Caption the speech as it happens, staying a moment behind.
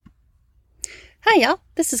Hi, y'all.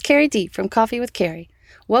 This is Carrie D from Coffee with Carrie.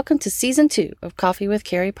 Welcome to Season 2 of Coffee with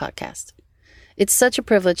Carrie podcast. It's such a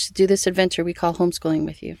privilege to do this adventure we call homeschooling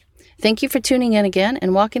with you. Thank you for tuning in again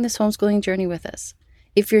and walking this homeschooling journey with us.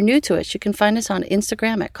 If you're new to us, you can find us on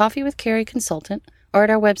Instagram at Coffee with Carrie Consultant or at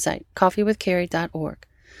our website, coffeewithcarrie.org.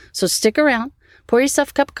 So stick around, pour yourself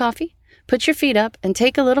a cup of coffee, put your feet up, and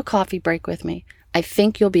take a little coffee break with me. I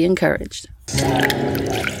think you'll be encouraged.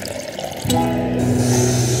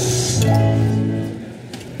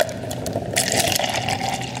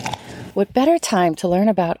 What better time to learn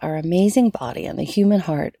about our amazing body and the human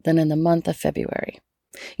heart than in the month of February?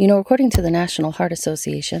 You know, according to the National Heart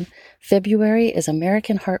Association, February is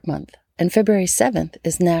American Heart Month, and February 7th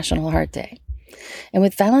is National Heart Day. And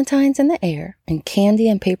with Valentine's in the air and candy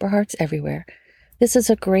and paper hearts everywhere, this is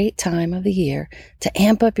a great time of the year to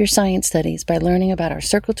amp up your science studies by learning about our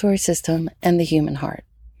circulatory system and the human heart.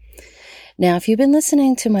 Now, if you've been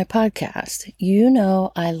listening to my podcast, you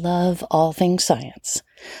know I love all things science.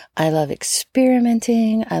 I love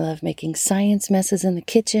experimenting, I love making science messes in the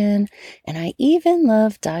kitchen, and I even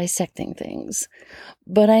love dissecting things.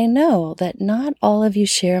 But I know that not all of you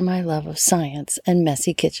share my love of science and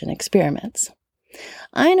messy kitchen experiments.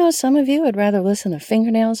 I know some of you would rather listen to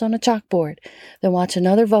fingernails on a chalkboard than watch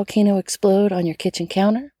another volcano explode on your kitchen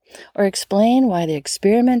counter or explain why the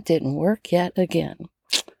experiment didn't work yet again.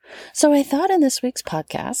 So I thought in this week's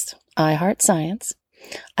podcast, I Heart Science,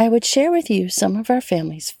 I would share with you some of our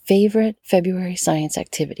family's favorite February science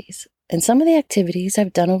activities and some of the activities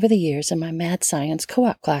I've done over the years in my Mad Science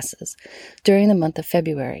co-op classes during the month of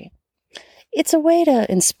February. It's a way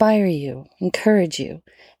to inspire you, encourage you,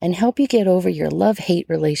 and help you get over your love-hate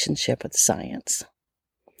relationship with science.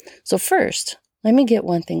 So first, let me get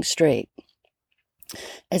one thing straight.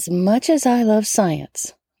 As much as I love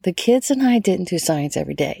science, the kids and I didn't do science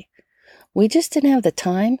every day. We just didn't have the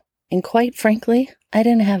time, and quite frankly, I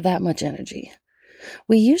didn't have that much energy.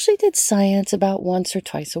 We usually did science about once or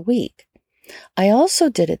twice a week. I also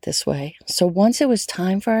did it this way, so once it was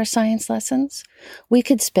time for our science lessons, we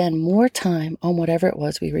could spend more time on whatever it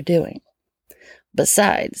was we were doing.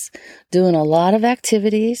 Besides, doing a lot of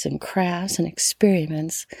activities and crafts and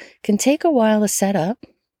experiments can take a while to set up,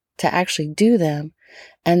 to actually do them,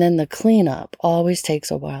 and then the cleanup always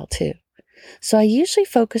takes a while too. So I usually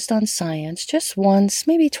focused on science just once,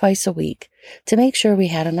 maybe twice a week, to make sure we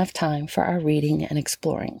had enough time for our reading and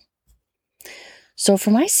exploring. So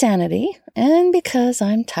for my sanity, and because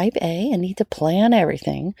I'm type A and need to plan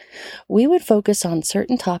everything, we would focus on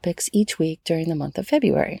certain topics each week during the month of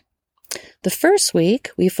February. The first week,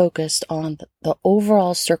 we focused on the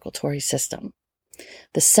overall circulatory system.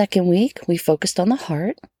 The second week, we focused on the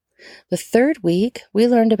heart. The third week, we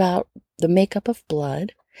learned about the makeup of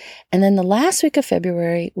blood. And then the last week of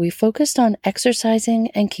February, we focused on exercising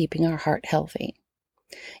and keeping our heart healthy.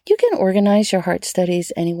 You can organize your heart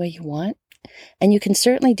studies any way you want, and you can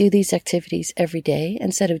certainly do these activities every day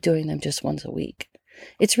instead of doing them just once a week.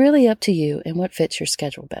 It's really up to you and what fits your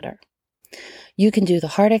schedule better. You can do the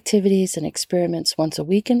heart activities and experiments once a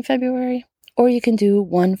week in February, or you can do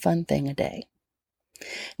one fun thing a day.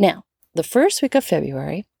 Now, the first week of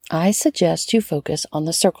February, I suggest you focus on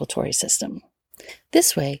the circulatory system.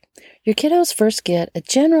 This way, your kiddos first get a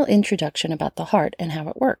general introduction about the heart and how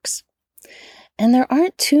it works. And there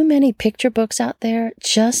aren't too many picture books out there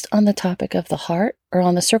just on the topic of the heart or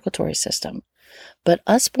on the circulatory system. But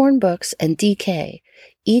Usborne Books and DK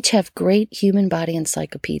each have great human body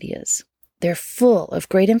encyclopedias. They're full of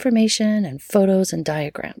great information and photos and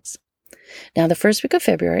diagrams. Now, the first week of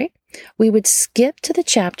February, we would skip to the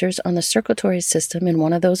chapters on the circulatory system in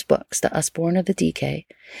one of those books, the Usborne or the DK,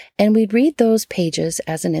 and we'd read those pages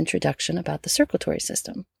as an introduction about the circulatory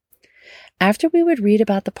system. After we would read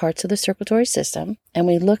about the parts of the circulatory system, and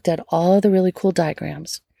we looked at all of the really cool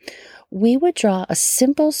diagrams, we would draw a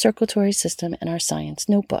simple circulatory system in our science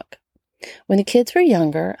notebook. When the kids were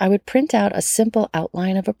younger, I would print out a simple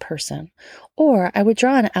outline of a person, or I would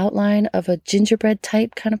draw an outline of a gingerbread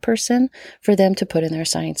type kind of person for them to put in their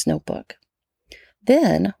science notebook.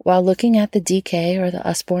 Then, while looking at the DK or the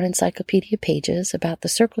Usborne Encyclopedia pages about the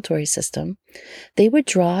circulatory system, they would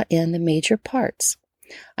draw in the major parts.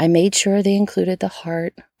 I made sure they included the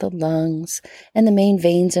heart, the lungs, and the main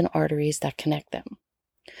veins and arteries that connect them.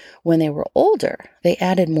 When they were older, they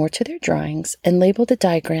added more to their drawings and labeled the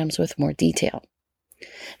diagrams with more detail.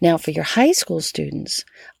 Now, for your high school students,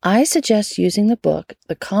 I suggest using the book,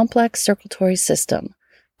 The Complex Circulatory System,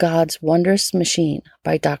 God's Wondrous Machine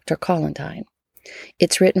by Dr. Collentine.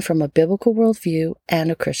 It's written from a biblical worldview and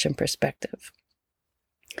a Christian perspective.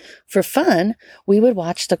 For fun, we would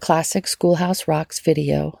watch the classic Schoolhouse Rock's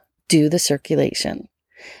video, Do the Circulation.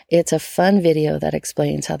 It's a fun video that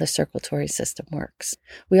explains how the circulatory system works.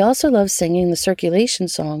 We also love singing the circulation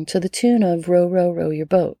song to the tune of Row, Row, Row Your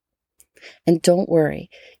Boat. And don't worry,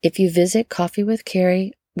 if you visit Coffee with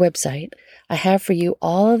Carrie website, I have for you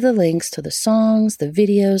all of the links to the songs, the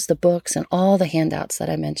videos, the books, and all the handouts that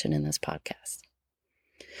I mentioned in this podcast.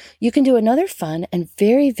 You can do another fun and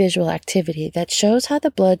very visual activity that shows how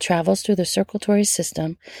the blood travels through the circulatory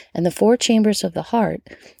system and the 4 chambers of the heart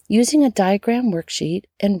using a diagram worksheet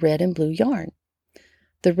and red and blue yarn.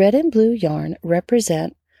 The red and blue yarn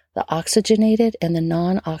represent the oxygenated and the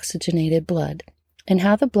non-oxygenated blood and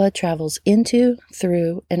how the blood travels into,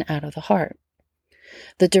 through, and out of the heart.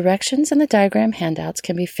 The directions and the diagram handouts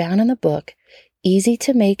can be found in the book Easy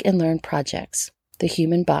to Make and Learn Projects, The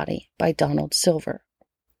Human Body by Donald Silver.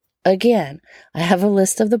 Again, I have a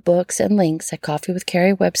list of the books and links at Coffee with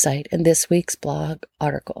Carrie website in this week's blog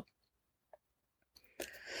article.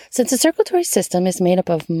 Since the circulatory system is made up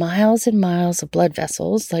of miles and miles of blood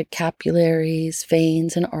vessels like capillaries,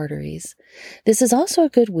 veins, and arteries, this is also a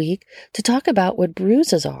good week to talk about what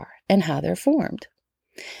bruises are and how they're formed.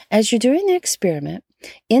 As you're doing the experiment,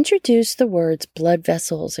 introduce the words blood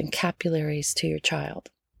vessels and capillaries to your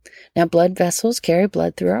child. Now, blood vessels carry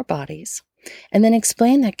blood through our bodies. And then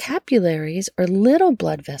explain that capillaries are little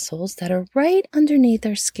blood vessels that are right underneath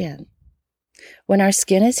our skin. When our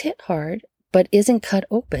skin is hit hard, but isn't cut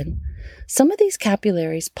open, some of these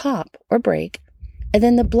capillaries pop or break, and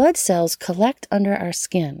then the blood cells collect under our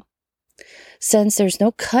skin. Since there's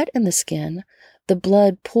no cut in the skin, the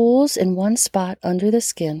blood pools in one spot under the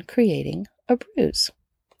skin, creating a bruise.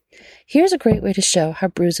 Here's a great way to show how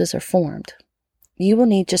bruises are formed. You will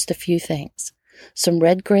need just a few things: some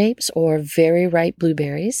red grapes or very ripe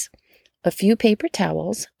blueberries, a few paper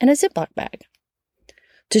towels, and a Ziploc bag.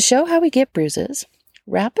 To show how we get bruises,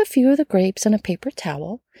 wrap a few of the grapes in a paper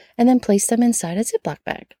towel and then place them inside a Ziploc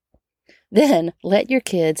bag. Then let your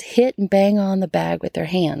kids hit and bang on the bag with their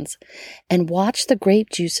hands and watch the grape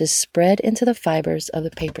juices spread into the fibers of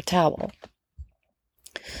the paper towel.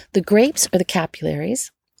 The grapes are the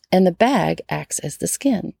capillaries, and the bag acts as the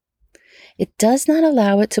skin. It does not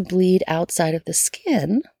allow it to bleed outside of the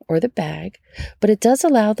skin or the bag, but it does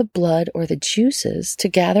allow the blood or the juices to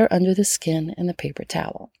gather under the skin and the paper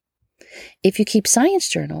towel. If you keep science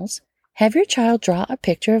journals, have your child draw a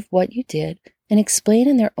picture of what you did and explain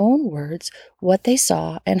in their own words what they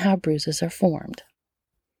saw and how bruises are formed.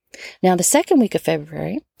 Now, the second week of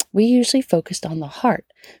February, we usually focused on the heart,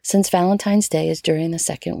 since Valentine's Day is during the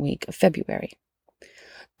second week of February.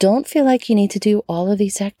 Don't feel like you need to do all of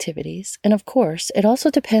these activities, and of course, it also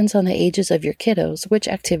depends on the ages of your kiddos which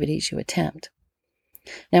activities you attempt.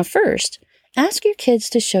 Now first, ask your kids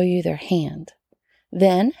to show you their hand.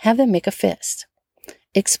 Then have them make a fist.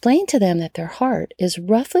 Explain to them that their heart is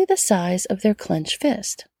roughly the size of their clenched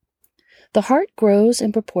fist. The heart grows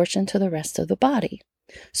in proportion to the rest of the body,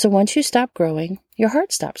 so once you stop growing, your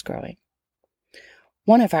heart stops growing.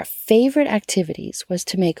 One of our favorite activities was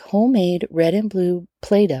to make homemade red and blue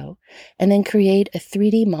Play-Doh and then create a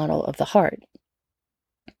 3D model of the heart.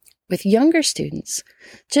 With younger students,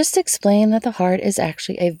 just explain that the heart is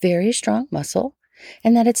actually a very strong muscle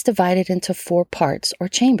and that it's divided into 4 parts or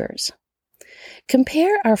chambers.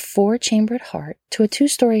 Compare our 4-chambered heart to a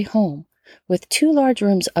 2-story home with 2 large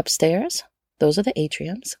rooms upstairs, those are the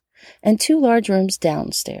atriums, and 2 large rooms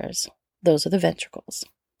downstairs, those are the ventricles.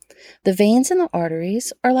 The veins and the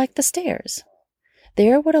arteries are like the stairs.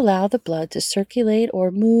 They are what allow the blood to circulate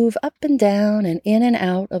or move up and down and in and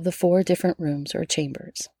out of the 4 different rooms or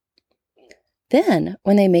chambers. Then,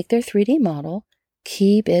 when they make their 3D model,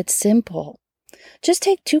 keep it simple. Just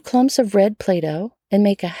take 2 clumps of red Play-Doh and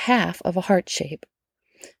make a half of a heart shape.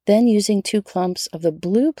 Then, using 2 clumps of the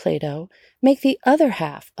blue Play-Doh, make the other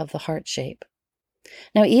half of the heart shape.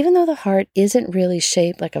 Now, even though the heart isn't really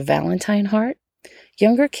shaped like a Valentine heart,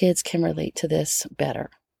 younger kids can relate to this better.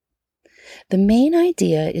 The main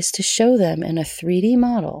idea is to show them in a 3D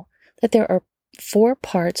model that there are 4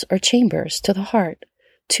 parts or chambers to the heart,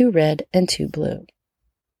 2 red and 2 blue.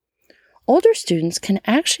 Older students can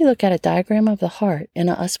actually look at a diagram of the heart in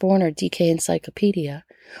a Usborne or DK encyclopedia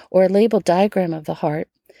or a labeled diagram of the heart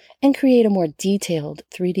and create a more detailed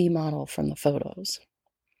 3D model from the photos.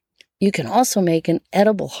 You can also make an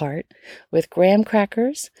edible heart with graham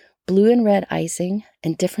crackers, blue and red icing,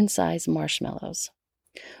 and different size marshmallows.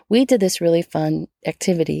 We did this really fun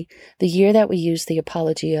activity the year that we used the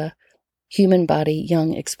Apologia Human Body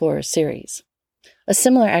Young Explorer series. A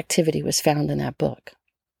similar activity was found in that book.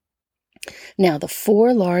 Now, the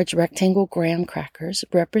 4 large rectangle graham crackers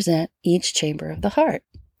represent each chamber of the heart.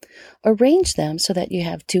 Arrange them so that you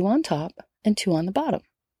have 2 on top and 2 on the bottom.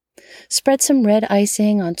 Spread some red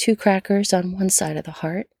icing on 2 crackers on one side of the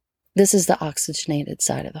heart. This is the oxygenated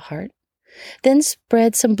side of the heart. Then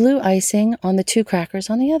spread some blue icing on the 2 crackers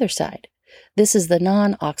on the other side. This is the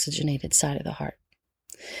non-oxygenated side of the heart.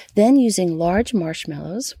 Then, using large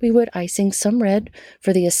marshmallows, we would icing some red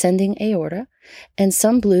for the ascending aorta and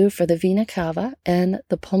some blue for the vena cava and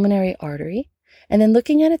the pulmonary artery. And then,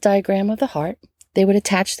 looking at a diagram of the heart, they would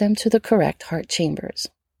attach them to the correct heart chambers.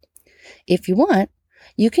 If you want,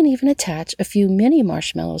 you can even attach a few mini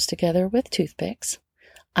marshmallows together with toothpicks,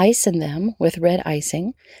 ice them with red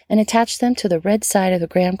icing, and attach them to the red side of the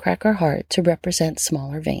graham cracker heart to represent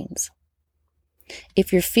smaller veins.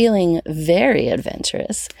 If you're feeling very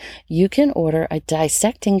adventurous, you can order a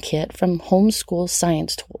dissecting kit from Homeschool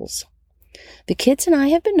Science Tools. The kids and I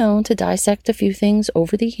have been known to dissect a few things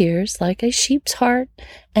over the years, like a sheep's heart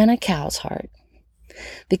and a cow's heart.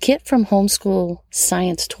 The kit from Homeschool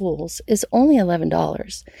Science Tools is only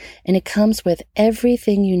 $11, and it comes with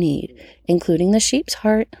everything you need, including the sheep's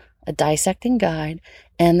heart, a dissecting guide,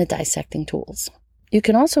 and the dissecting tools. You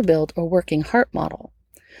can also build a working heart model.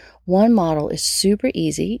 One model is super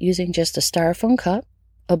easy, using just a styrofoam cup,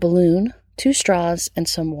 a balloon, 2 straws, and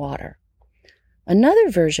some water. Another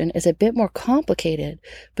version is a bit more complicated,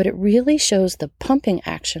 but it really shows the pumping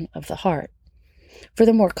action of the heart. For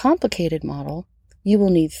the more complicated model, you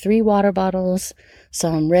will need 3 water bottles,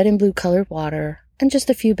 some red and blue colored water, and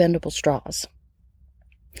just a few bendable straws.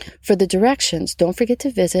 For the directions, don't forget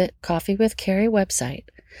to visit Coffee with Carrie website.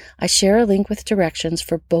 I share a link with directions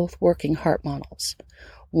for both working heart models.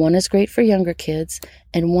 One is great for younger kids,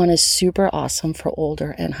 and one is super awesome for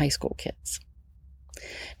older and high school kids.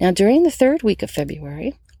 Now, during the 3rd week of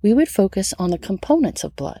February, we would focus on the components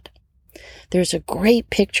of blood. There's a great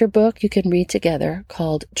picture book you can read together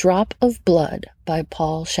called Drop of Blood by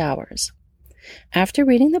Paul Showers. After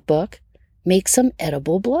reading the book, make some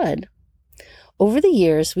edible blood. Over the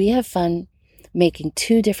years, we have fun making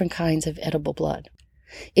 2 different kinds of edible blood.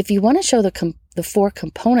 If you want to show the 4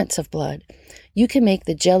 components of blood, you can make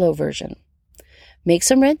the Jell-O version. Make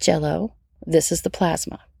some red Jell-O. This is the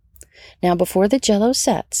plasma. Now, before the Jell-O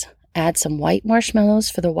sets, add some white marshmallows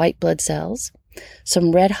for the white blood cells,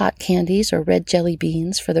 some red hot candies or red jelly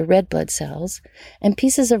beans for the red blood cells, and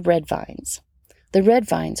pieces of red vines. The red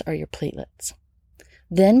vines are your platelets.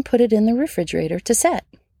 Then put it in the refrigerator to set.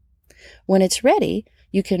 When it's ready,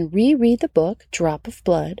 you can reread the book, Drop of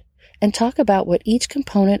Blood, and talk about what each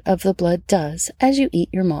component of the blood does as you eat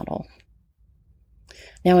your model.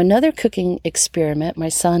 Now, another cooking experiment my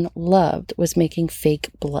son loved was making fake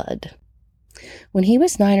blood. When he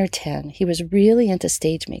was 9 or 10, he was really into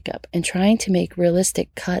stage makeup and trying to make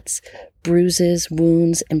realistic cuts, bruises,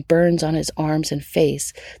 wounds, and burns on his arms and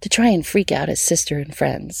face to try and freak out his sister and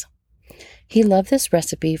friends. He loved this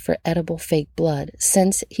recipe for edible fake blood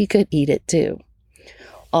since he could eat it too.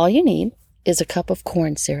 All you need is a cup of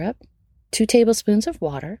corn syrup, 2 tablespoons of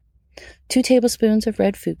water, 2 tablespoons of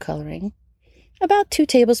red food coloring, about 2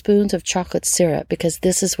 tablespoons of chocolate syrup because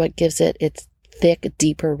this is what gives it its thick,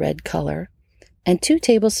 deeper red color, and 2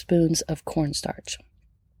 tablespoons of cornstarch.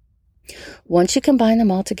 Once you combine them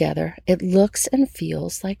all together, it looks and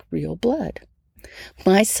feels like real blood.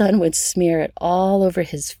 My son would smear it all over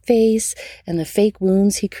his face and the fake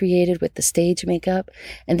wounds he created with the stage makeup,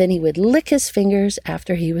 and then he would lick his fingers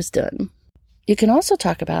after he was done. You can also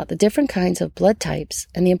talk about the different kinds of blood types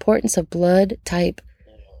and the importance of blood type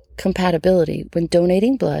compatibility when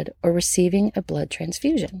donating blood or receiving a blood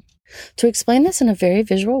transfusion. To explain this in a very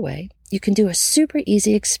visual way, you can do a super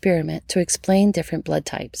easy experiment to explain different blood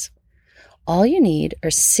types. All you need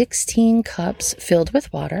are 16 cups filled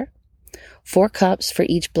with water, 4 cups for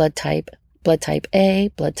each blood type A,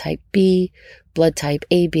 blood type B, blood type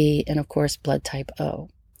AB, and of course blood type O,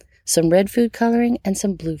 some red food coloring, and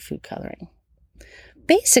some blue food coloring.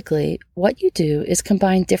 Basically, what you do is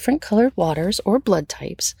combine different colored waters or blood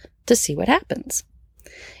types to see what happens.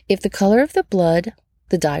 If the color of the blood,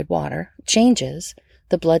 the dyed water, changes,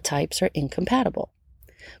 the blood types are incompatible.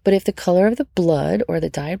 But if the color of the blood or the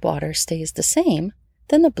dyed water stays the same,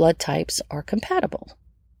 then the blood types are compatible.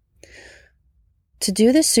 To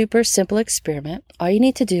do this super simple experiment, all you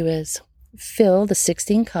need to do is fill the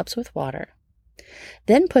 16 cups with water.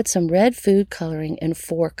 Then put some red food coloring in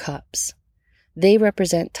 4 cups. They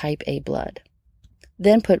represent type A blood.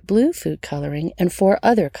 Then put blue food coloring in 4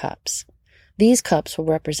 other cups. These cups will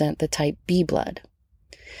represent the type B blood.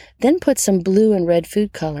 Then put some blue and red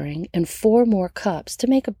food coloring in 4 more cups to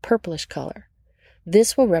make a purplish color.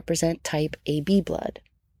 This will represent type AB blood.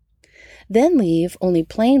 Then leave only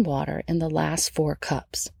plain water in the last 4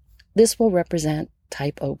 cups. This will represent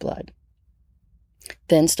type O blood.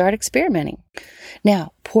 Then start experimenting.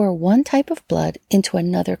 Now, pour one type of blood into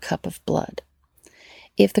another cup of blood.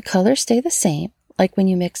 If the colors stay the same, like when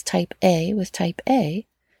you mix type A with type A,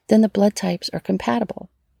 then the blood types are compatible.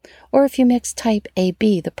 Or if you mix type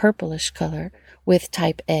AB, the purplish color, with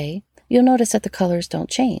type A, you'll notice that the colors don't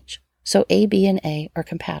change. So AB and A are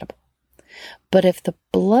compatible. But if the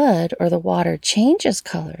blood or the water changes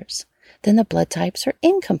colors, then the blood types are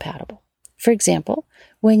incompatible. For example,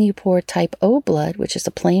 when you pour type O blood, which is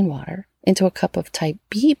the plain water, into a cup of type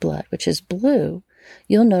B blood, which is blue,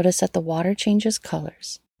 you'll notice that the water changes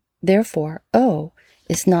colors. Therefore, O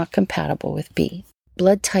is not compatible with B.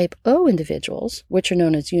 Blood type O individuals, which are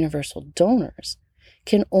known as universal donors,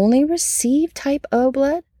 can only receive type O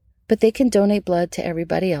blood, but they can donate blood to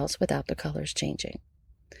everybody else without the colors changing.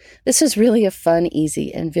 This is really a fun,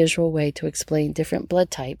 easy, and visual way to explain different blood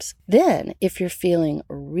types. Then, if you're feeling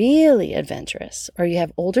really adventurous, or you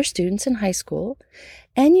have older students in high school,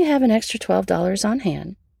 and you have an extra $12 on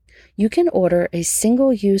hand, you can order a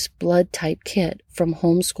single-use blood type kit from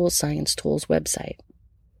Homeschool Science Tools website.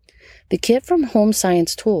 The kit from Home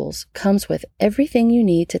Science Tools comes with everything you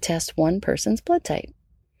need to test one person's blood type.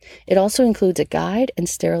 It also includes a guide and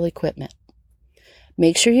sterile equipment.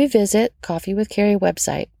 Make sure you visit Coffee with Carrie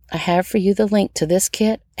website. I have for you the link to this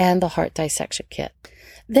kit and the heart dissection kit.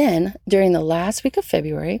 Then, during the last week of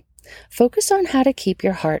February, focus on how to keep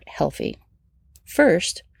your heart healthy.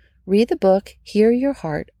 First, read the book Hear Your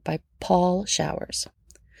Heart by Paul Showers.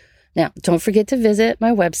 Now, don't forget to visit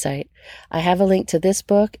my website. I have a link to this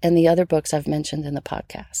book and the other books I've mentioned in the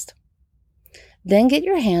podcast. Then get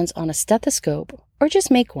your hands on a stethoscope or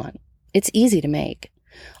just make one. It's easy to make.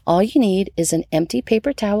 All you need is an empty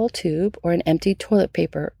paper towel tube or an empty toilet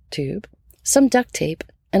paper tube, some duct tape,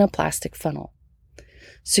 and a plastic funnel.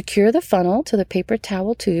 Secure the funnel to the paper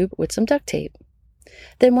towel tube with some duct tape.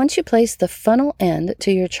 Then once you place the funnel end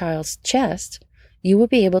to your child's chest, you will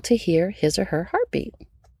be able to hear his or her heartbeat.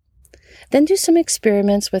 Then do some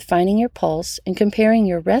experiments with finding your pulse and comparing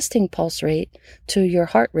your resting pulse rate to your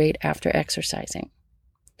heart rate after exercising.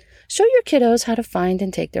 Show your kiddos how to find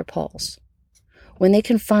and take their pulse. When they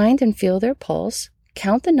can find and feel their pulse,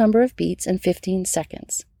 count the number of beats in 15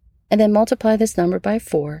 seconds, and then multiply this number by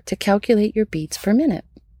 4 to calculate your beats per minute.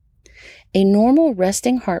 A normal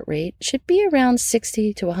resting heart rate should be around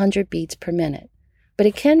 60 to 100 beats per minute, but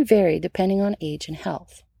it can vary depending on age and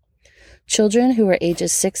health. Children who are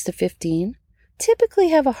ages 6 to 15 typically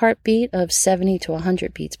have a heartbeat of 70 to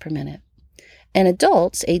 100 beats per minute, and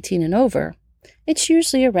adults 18 and over, it's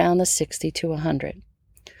usually around the 60 to 100.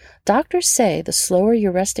 Doctors say the slower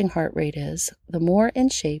your resting heart rate is, the more in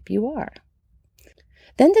shape you are.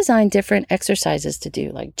 Then design different exercises to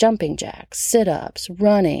do, like jumping jacks, sit-ups,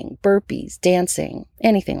 running, burpees, dancing,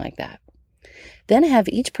 anything like that. Then have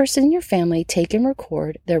each person in your family take and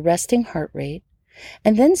record their resting heart rate,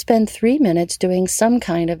 and then spend 3 minutes doing some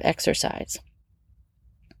kind of exercise.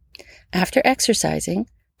 After exercising,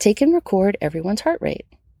 take and record everyone's heart rate.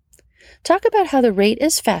 Talk about how the rate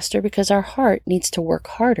is faster because our heart needs to work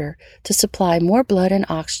harder to supply more blood and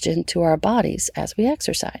oxygen to our bodies as we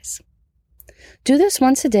exercise. Do this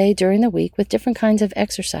once a day during the week with different kinds of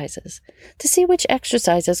exercises to see which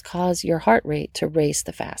exercises cause your heart rate to race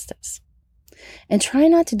the fastest. And try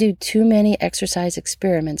not to do too many exercise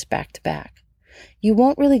experiments back to back. You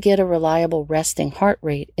won't really get a reliable resting heart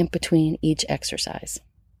rate in between each exercise.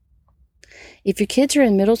 If your kids are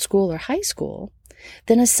in middle school or high school,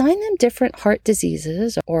 then assign them different heart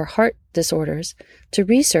diseases or heart disorders to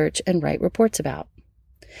research and write reports about.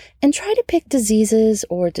 And try to pick diseases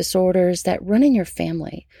or disorders that run in your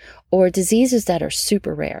family or diseases that are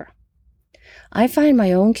super rare. I find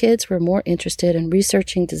my own kids were more interested in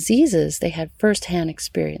researching diseases they had firsthand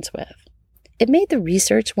experience with. It made the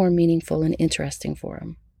research more meaningful and interesting for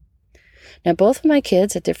them. Now, both of my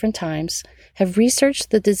kids at different times have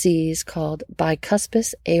researched the disease called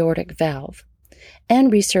bicuspid aortic valve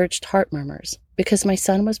and researched heart murmurs because my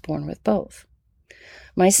son was born with both.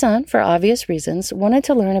 My son, for obvious reasons, wanted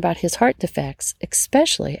to learn about his heart defects,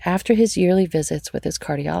 especially after his yearly visits with his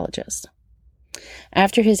cardiologist.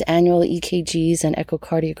 After his annual EKGs and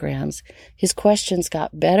echocardiograms, his questions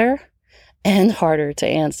got better and harder to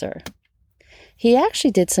answer. He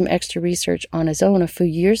actually did some extra research on his own a few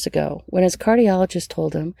years ago when his cardiologist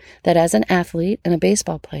told him that as an athlete and a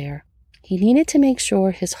baseball player, he needed to make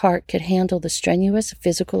sure his heart could handle the strenuous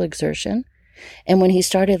physical exertion, and when he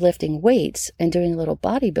started lifting weights and doing a little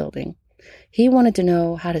bodybuilding, he wanted to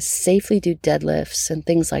know how to safely do deadlifts and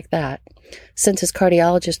things like that, since his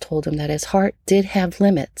cardiologist told him that his heart did have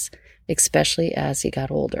limits, especially as he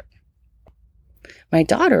got older. My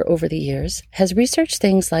daughter, over the years, has researched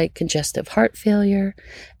things like congestive heart failure,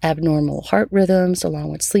 abnormal heart rhythms,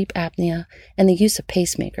 along with sleep apnea, and the use of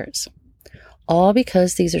pacemakers. All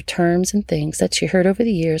because these are terms and things that she heard over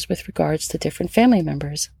the years with regards to different family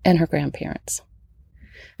members and her grandparents.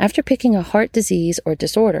 After picking a heart disease or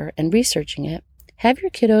disorder and researching it, have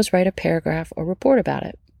your kiddos write a paragraph or report about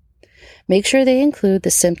it. Make sure they include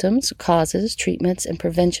the symptoms, causes, treatments, and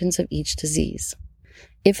preventions of each disease.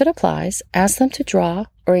 If it applies, ask them to draw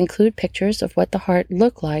or include pictures of what the heart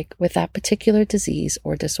looked like with that particular disease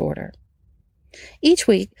or disorder. Each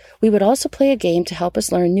week, we would also play a game to help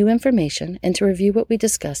us learn new information and to review what we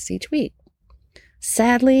discussed each week.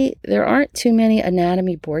 Sadly, there aren't too many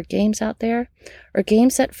anatomy board games out there or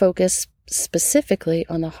games that focus specifically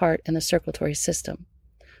on the heart and the circulatory system.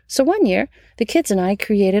 So one year, the kids and I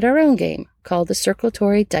created our own game called the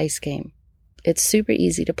Circulatory Dice Game. It's super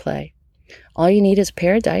easy to play. All you need is a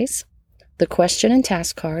pair of dice, the question and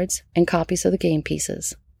task cards, and copies of the game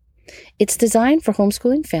pieces. It's designed for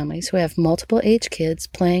homeschooling families who have multiple age kids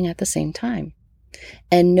playing at the same time,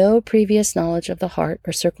 and no previous knowledge of the heart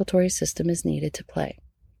or circulatory system is needed to play.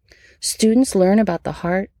 Students learn about the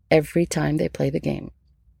heart every time they play the game.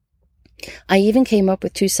 I even came up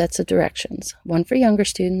with 2 sets of directions, one for younger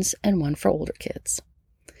students and one for older kids.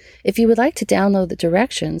 If you would like to download the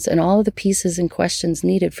directions and all of the pieces and questions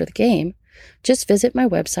needed for the game, just visit my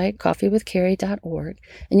website, coffeewithcarrie.org,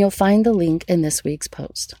 and you'll find the link in this week's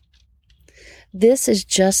post. This is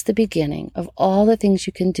just the beginning of all the things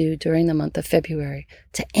you can do during the month of February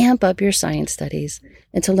to amp up your science studies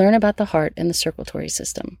and to learn about the heart and the circulatory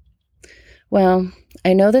system. Well,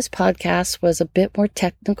 I know this podcast was a bit more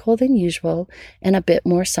technical than usual and a bit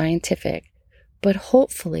more scientific, but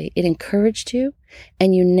hopefully it encouraged you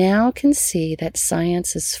and you now can see that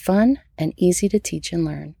science is fun and easy to teach and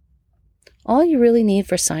learn. All you really need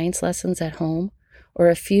for science lessons at home are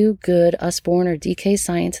a few good Usborne or DK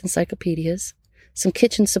science encyclopedias, some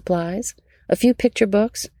kitchen supplies, a few picture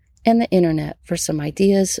books, and the internet for some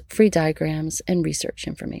ideas, free diagrams, and research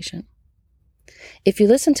information. If you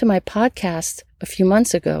listened to my podcast a few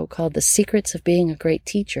months ago called The Secrets of Being a Great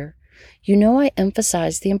Teacher, you know I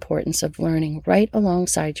emphasized the importance of learning right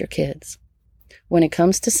alongside your kids. When it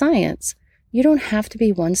comes to science, you don't have to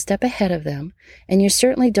be one step ahead of them, and you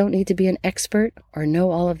certainly don't need to be an expert or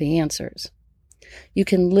know all of the answers. You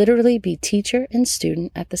can literally be teacher and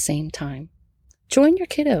student at the same time. Join your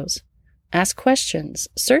kiddos. Ask questions,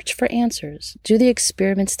 search for answers, do the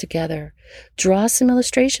experiments together, draw some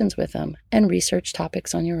illustrations with them, and research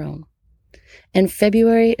topics on your own. And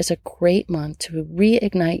February is a great month to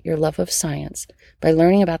reignite your love of science by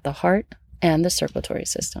learning about the heart and the circulatory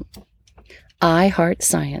system. I heart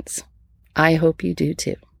science. I hope you do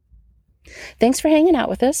too. Thanks for hanging out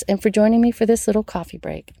with us and for joining me for this little coffee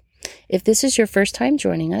break. If this is your first time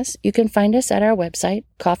joining us, you can find us at our website,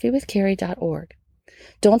 coffeewithcarrie.org.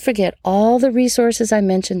 Don't forget all the resources I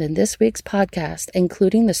mentioned in this week's podcast,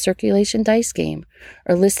 including the Circulation Dice Game,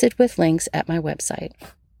 are listed with links at my website.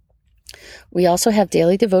 We also have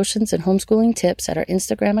daily devotions and homeschooling tips at our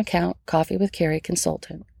Instagram account, Coffee with Carrie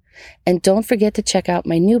Consultant. And don't forget to check out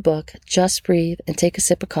my new book, Just Breathe and Take a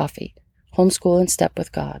Sip of Coffee, Homeschool in Step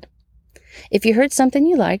with God. If you heard something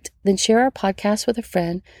you liked, then share our podcast with a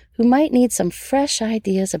friend who might need some fresh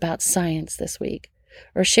ideas about science this week,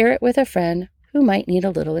 or share it with a friend who might need a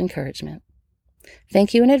little encouragement.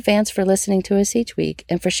 Thank you in advance for listening to us each week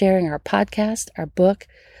and for sharing our podcast, our book,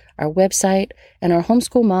 our website, and our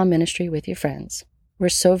homeschool mom ministry with your friends. We're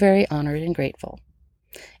so very honored and grateful.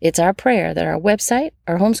 It's our prayer that our website,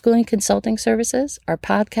 our homeschooling consulting services, our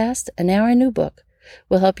podcast, and now our new book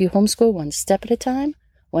will help you homeschool one step at a time,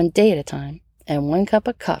 one day at a time, and one cup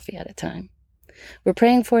of coffee at a time. We're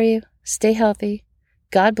praying for you. Stay healthy.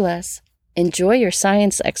 God bless. Enjoy your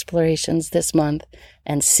science explorations this month,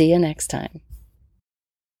 and see you next time.